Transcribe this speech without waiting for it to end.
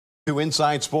To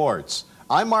Inside Sports.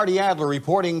 I'm Marty Adler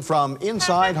reporting from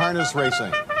Inside Harness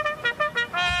Racing.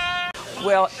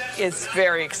 Well, it's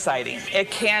very exciting. It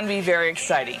can be very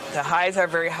exciting. The highs are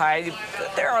very high.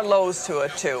 There are lows to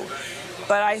it too.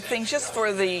 But I think just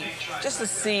to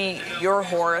see your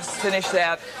horse finish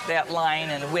that line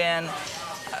and win,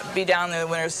 be down in the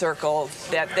winner's circle,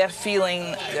 that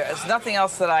feeling, there's nothing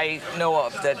else that I know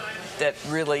of that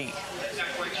really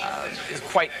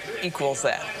quite equals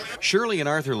that. Shirley and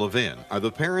Arthur LeVIN are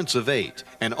the parents of 8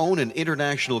 and own an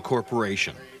international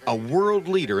corporation, a world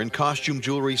leader in costume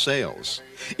jewelry sales.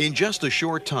 In just a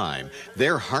short time,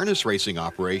 their harness racing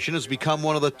operation has become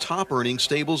one of the top-earning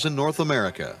stables in North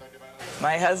America.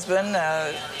 My husband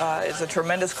is a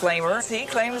tremendous claimer. He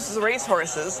claims the race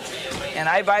horses, and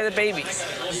I buy the babies.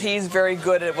 He's very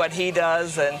good at what he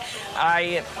does, and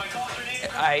I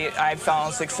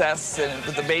found success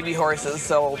with the baby horses,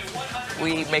 so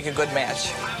we make a good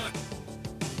match.